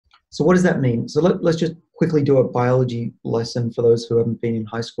So what does that mean? So let's just quickly do a biology lesson for those who haven't been in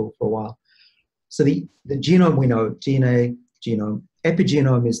high school for a while. So the genome we know, DNA, genome.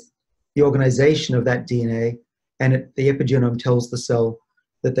 Epigenome is the organization of that DNA, and the epigenome tells the cell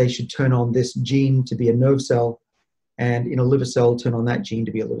that they should turn on this gene to be a nerve cell, and in a liver cell, turn on that gene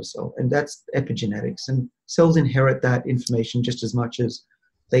to be a liver cell. And that's epigenetics. And cells inherit that information just as much as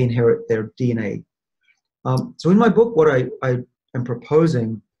they inherit their DNA. So in my book, what I am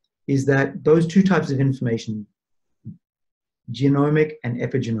proposing is that those two types of information, genomic and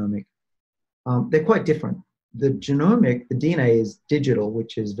epigenomic, they're quite different. The genomic, the DNA is digital,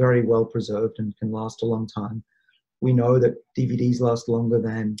 which is very well preserved and can last a long time. We know that DVDs last longer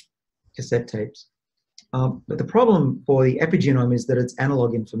than cassette tapes. But the problem for the epigenome is that it's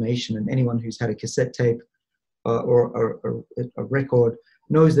analog information, and anyone who's had a cassette tape or a record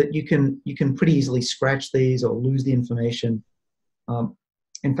knows that you can pretty easily scratch these or lose the information.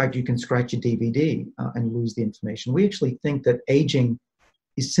 In fact, you can scratch a DVD and lose the information. We actually think that aging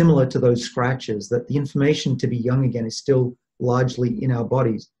is similar to those scratches, that the information to be young again is still largely in our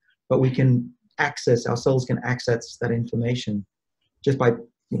bodies, but we can access, our cells can access that information just by,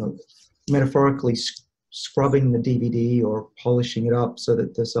 metaphorically scrubbing the DVD or polishing it up so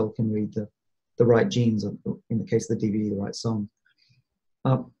that the cell can read the right genes, in the case of the DVD, the right song.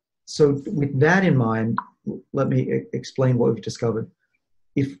 So with that in mind, let me explain what we've discovered.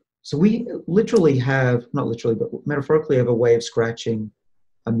 So we literally have, not literally, but metaphorically have a way of scratching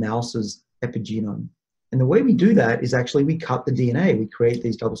a mouse's epigenome. And the way we do that is actually we cut the DNA. We create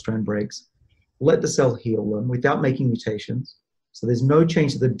these double-strand breaks, let the cell heal them without making mutations. So there's no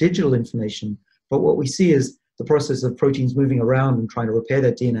change to the digital information. But what we see is the process of proteins moving around and trying to repair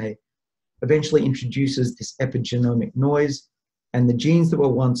that DNA eventually introduces this epigenomic noise. And the genes that were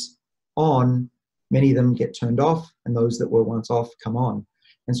once on, many of them get turned off, and those that were once off come on.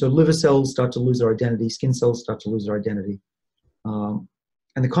 And so liver cells start to lose their identity, skin cells start to lose their identity.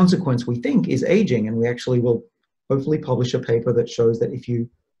 And the consequence, we think, is aging. And we actually will hopefully publish a paper that shows that if you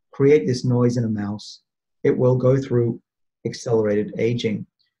create this noise in a mouse, it will go through accelerated aging.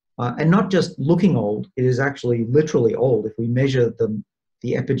 And not just looking old, it is actually literally old. If we measure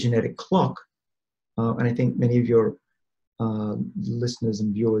the epigenetic clock, and I think many of your listeners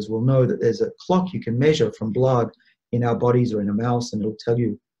and viewers will know that there's a clock you can measure from blood in our bodies or in a mouse, and it'll tell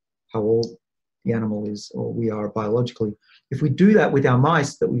you how old the animal is or we are biologically. If we do that with our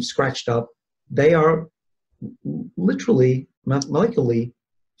mice that we've scratched up, they are literally, molecularly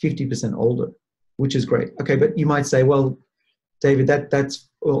 50% older, which is great. Okay, but you might say, well, David, that's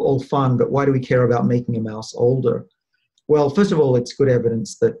all fun, but why do we care about making a mouse older? Well, first of all, it's good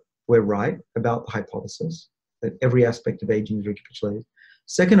evidence that we're right about the hypothesis, that every aspect of aging is recapitulated.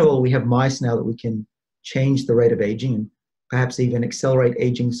 Second of all, we have mice now that we can change the rate of aging and perhaps even accelerate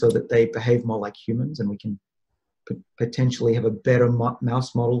aging so that they behave more like humans, and we can potentially have a better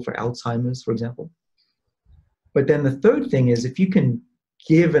mouse model for Alzheimer's, for example. But then the third thing is, if you can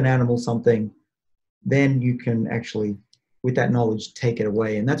give an animal something, then you can actually, with that knowledge, take it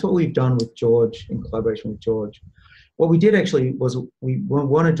away. And that's what we've done with George, in collaboration with George. What we did actually was we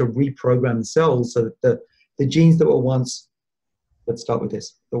wanted to reprogram the cells so that the genes that were once, let's start with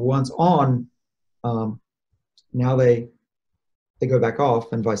this, the ones on, now they go back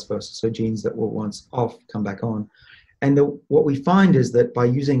off, and vice versa. So genes that were once off come back on. And what we find is that by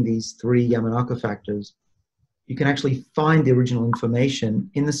using these 3 Yamanaka factors, you can actually find the original information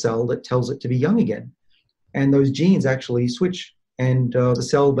in the cell that tells it to be young again. And those genes actually switch, and the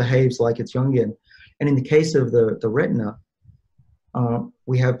cell behaves like it's young again. And in the case of the retina,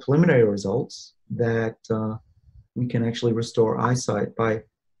 we have preliminary results that we can actually restore eyesight by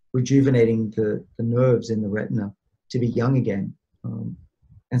rejuvenating the nerves in the retina to be young again.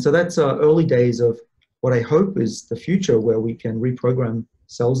 And so that's early days of what I hope is the future, where we can reprogram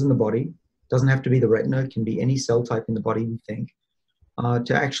cells in the body. Doesn't have to be the retina, it can be any cell type in the body, we think,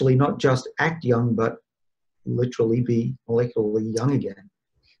 to actually not just act young, but literally be molecularly young again.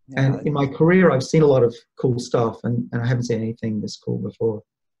 Yeah. And in my career, I've seen a lot of cool stuff, and I haven't seen anything this cool before.